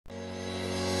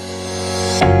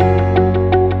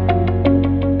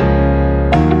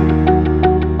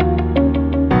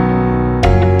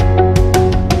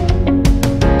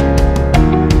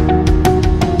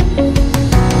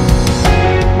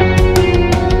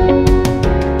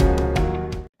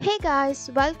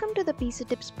guys, welcome to the PC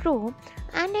Tips Pro,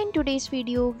 and in today's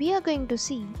video we are going to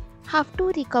see how to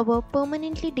recover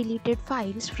permanently deleted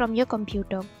files from your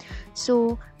computer.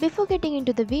 So before getting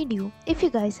into the video, if you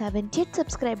guys haven't yet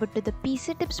subscribed to the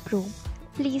PC Tips Pro,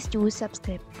 please do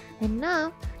subscribe. And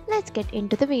now let's get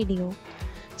into the video.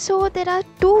 So there are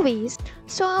two ways.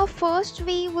 So our first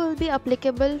way will be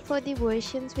applicable for the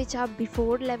versions which are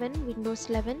before Windows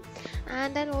 11,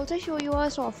 and I'll also show you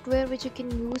a software which you can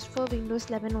use for Windows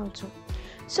 11 also.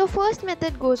 So first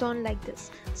method goes on like this.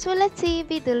 So let's say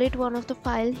we delete one of the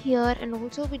file here and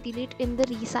also we delete in the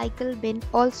recycle bin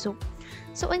also.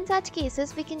 So in such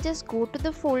cases we can just go to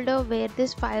the folder where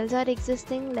these files are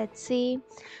existing. Let's say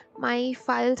my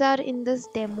files are in this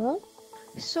demo.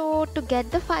 So to get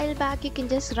the file back, you can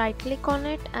just right click on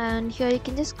it, and here you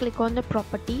can just click on the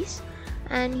properties,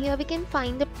 and here we can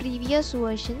find the previous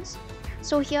versions.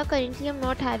 So here currently I'm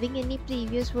not having any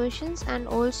previous versions, and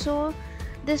also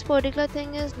this particular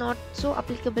thing is not so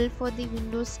applicable for the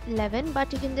Windows 11,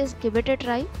 but you can just give it a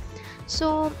try.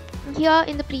 So here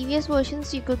in the previous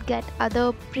versions you could get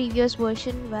other previous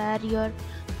version where your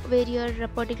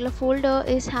particular folder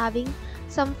is having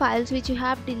some files which you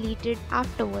have deleted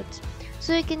afterwards.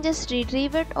 So you can just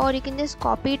retrieve it, or you can just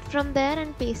copy it from there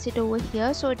and paste it over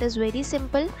here. So it is very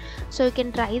simple. So you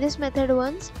can try this method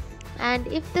once, and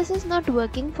if this is not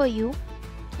working for you,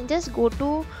 just go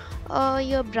to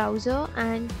your browser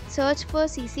and search for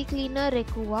CC Cleaner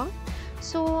Recuva.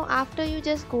 So after you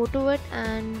just go to it,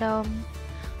 and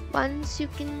once you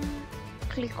can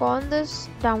click on this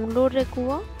download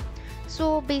Recuva.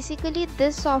 So basically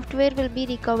this software will be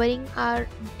recovering our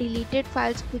deleted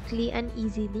files quickly and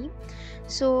easily.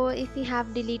 So if we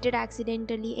have deleted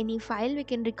accidentally any file, we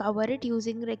can recover it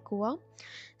using Recuva.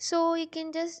 So you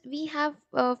can just, we have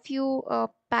a few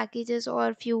packages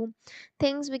or few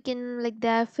things we can, like, they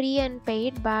are free and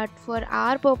paid, but for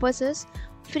our purposes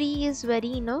free is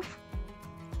very enough.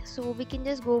 So we can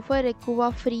just go for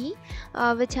Recuva free,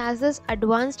 which has this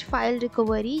advanced file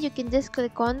recovery. You can just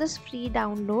click on this free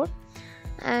download,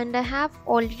 and I have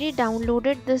already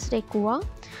downloaded this Recuva.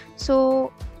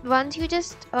 So once you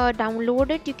just download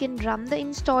it, you can run the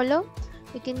installer,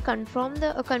 you can confirm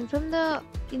the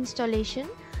installation,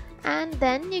 and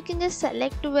then you can just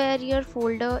select where your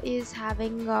folder is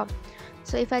having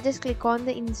so if I just click on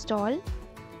the install,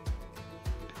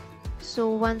 so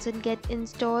once it gets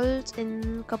installed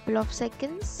in couple of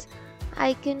seconds,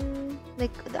 I can,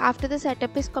 like, after the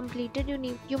setup is completed,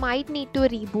 you might need to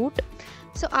reboot.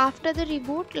 So after the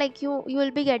reboot, like, you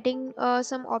will be getting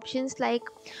some options like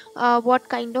what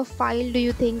kind of file do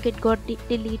you think it got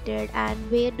deleted,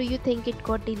 and where do you think it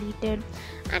got deleted,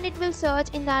 and it will search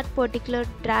in that particular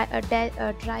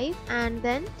drive, and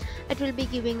then it will be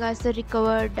giving us the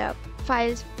recovered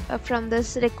files from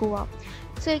this Recuva.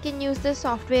 So you can use this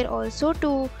software also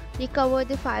to recover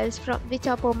the files from which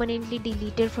are permanently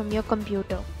deleted from your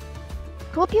computer.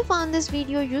 Hope you found this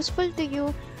video useful to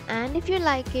you, and if you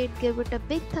like it, give it a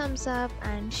big thumbs up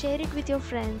and share it with your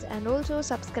friends, and also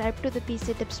subscribe to the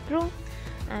PC Tips Pro.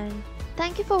 And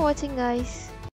thank you for watching, guys.